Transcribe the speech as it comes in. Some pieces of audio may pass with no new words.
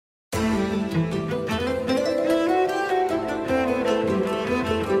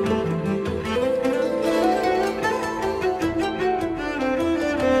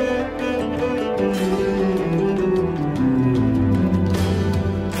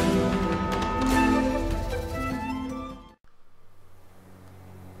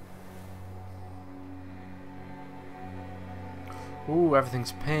Ooh,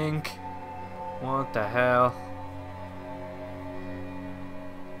 everything's pink. What the hell?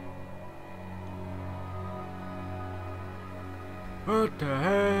 What the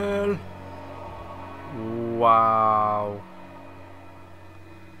hell? Wow.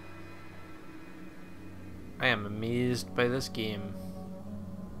 I am amazed by this game.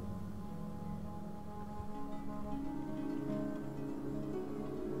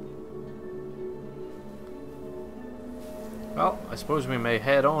 Well, I suppose we may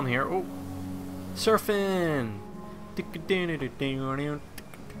head on here. Oh, surfing!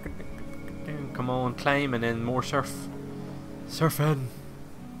 Come on, climb and then more surf. Surfing!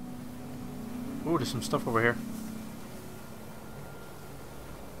 Oh, there's some stuff over here.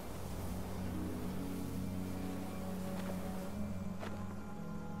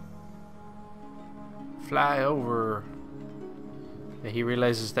 Fly over. Yeah, he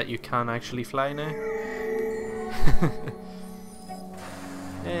realizes that you can actually fly now.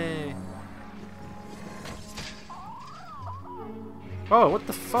 Hey. Oh, what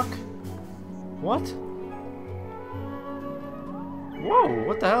the fuck? What? Whoa,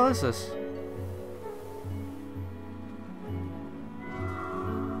 what the hell is this?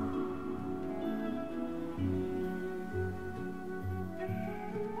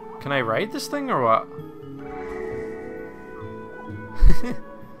 Can I ride this thing or what?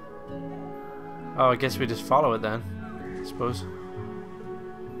 Oh, I guess we just follow it then, I suppose.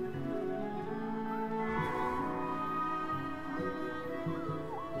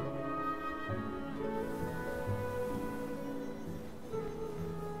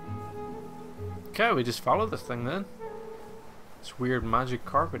 Okay, we just follow this thing then. This weird magic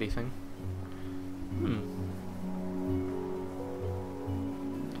carpety thing.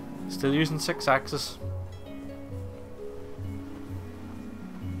 Still using 6-axis.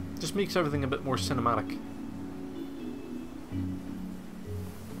 Just makes everything a bit more cinematic.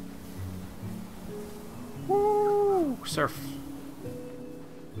 Woo! Surf.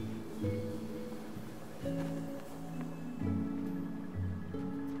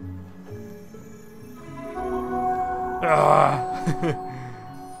 Ah!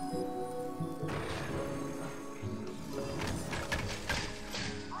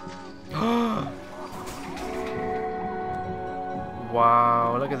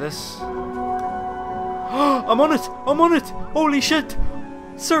 Wow, look at this. I'm on it! I'm on it! Holy shit!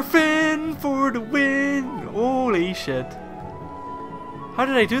 Surfing for the win! Holy shit. How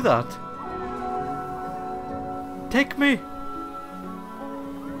did I do that? Take me!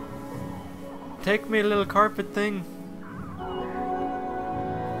 Take me, little carpet thing.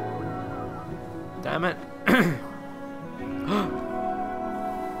 Damn it.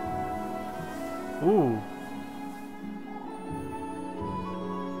 Ooh.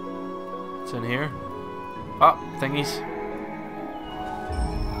 What's in here? Ah, thingies.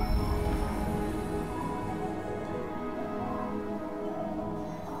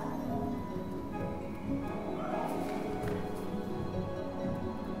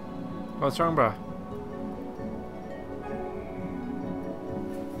 What's wrong, bro?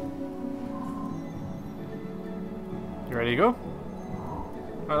 You ready to go?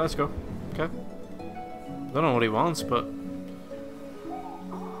 Alright, let's go. Okay. Don't know what he wants, but...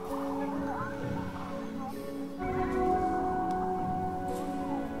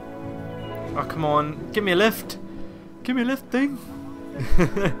 Oh, come on. Give me a lift. Give me a lift thing.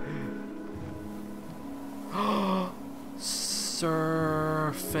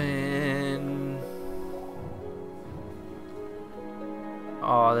 Surfing.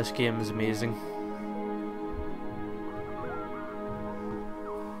 Oh, this game is amazing.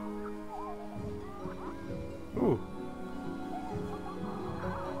 Ooh.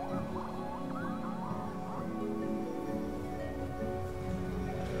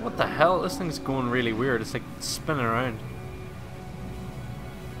 What the hell? This thing's going really weird. It's like spinning around.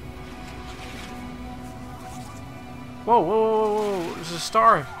 Whoa, whoa, whoa, whoa, whoa. There's a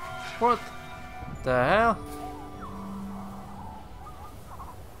star. What the hell?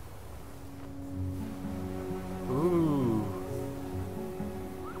 Ooh.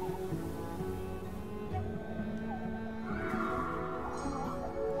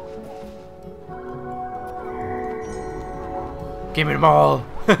 Give me them all.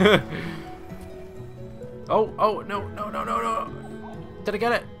 Oh, oh, no, no, no, no, no. Did I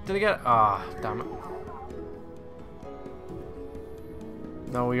get it? Did I get it? Ah, damn it.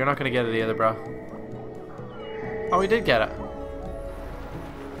 No, you're not gonna get it either, bro. Oh, we did get it.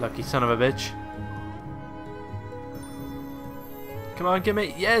 Lucky son of a bitch. Come on, give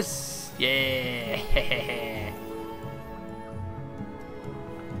me. Yes! Yeah!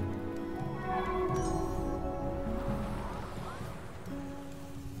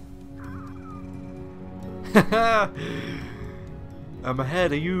 I'm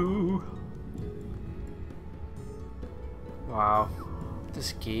ahead of you. Wow.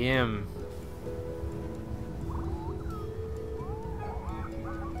 This game.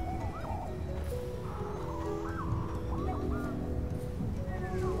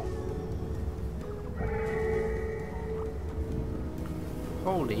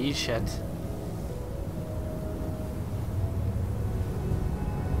 Holy shit.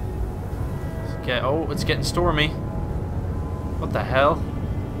 Oh, it's getting stormy. What the hell?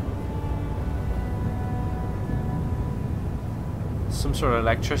 Some sort of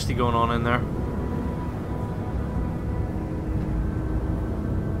electricity going on in there.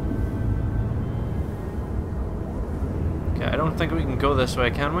 Okay, I don't think we can go this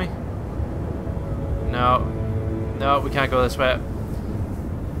way, can we? No. No, we can't go this way.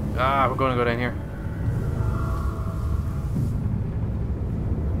 Ah, we're going to go down here.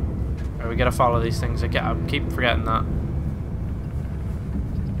 Alright, we gotta follow these things. I keep forgetting that.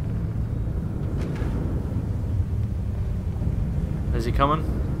 Is he coming?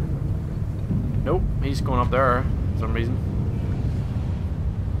 Nope, he's going up there for some reason.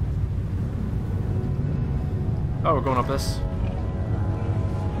 Oh, we're going up this.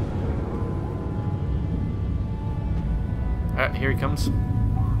 Alright, here he comes.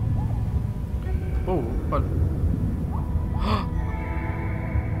 Oh, what?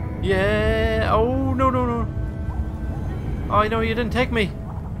 Yeah! Oh, no, no, no. Oh, no, you didn't take me.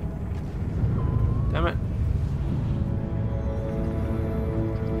 Damn it.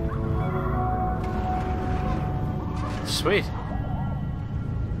 Sweet.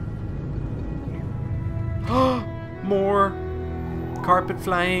 More carpet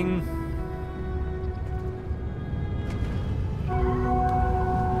flying.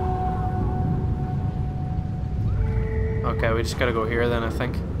 Okay, we just gotta go here then, I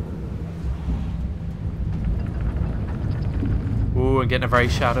think. Ooh, I'm getting a very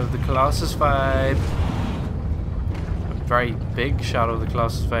Shadow of the Colossus vibe. A very big Shadow of the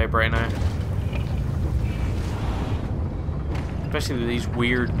Colossus vibe right now. Especially with these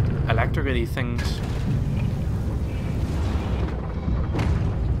weird electric-y things.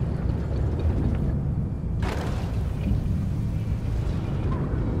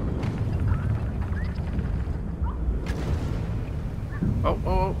 Oh,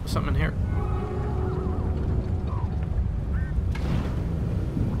 oh, oh, something in here.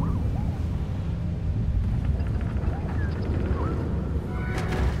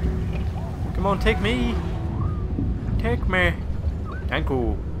 Come on, take me. Take me. Thank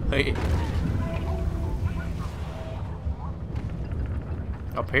you. Hey.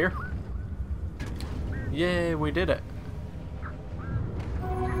 Up here? Yeah, we did it.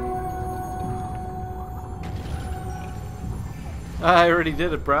 I already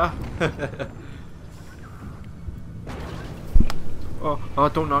did it, brah. Oh,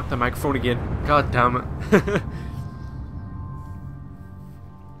 don't knock the microphone again. God damn it.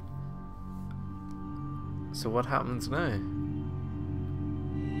 So what happens now?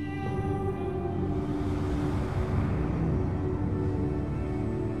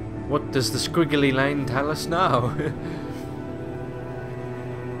 What does the squiggly line tell us now?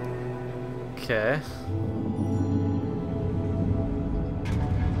 Okay.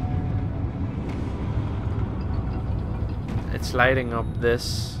 It's lighting up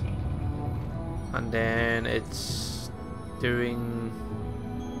this, and then it's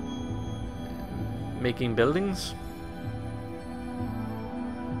making buildings.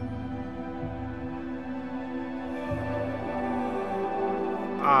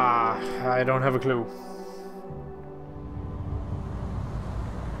 I don't have a clue.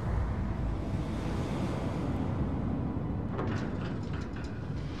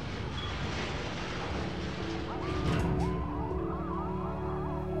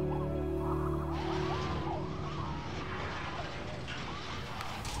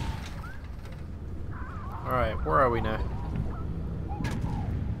 Alright, where are we now?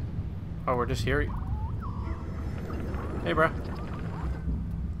 Oh, we're just here. Hey, bruh.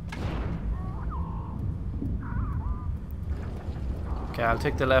 Okay, I'll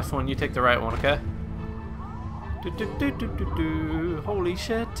take the left one, you take the right one, okay? Holy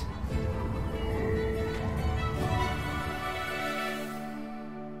shit.